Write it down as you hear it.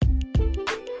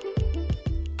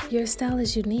Your style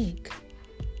is unique.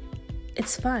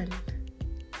 It's fun,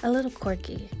 a little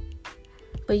quirky,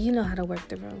 but you know how to work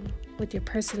the room with your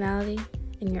personality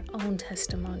and your own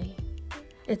testimony.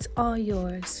 It's all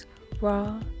yours,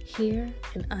 raw, here,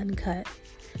 and uncut.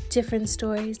 Different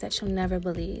stories that you'll never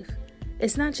believe.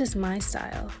 It's not just my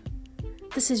style.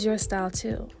 This is your style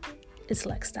too. It's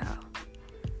Lex style.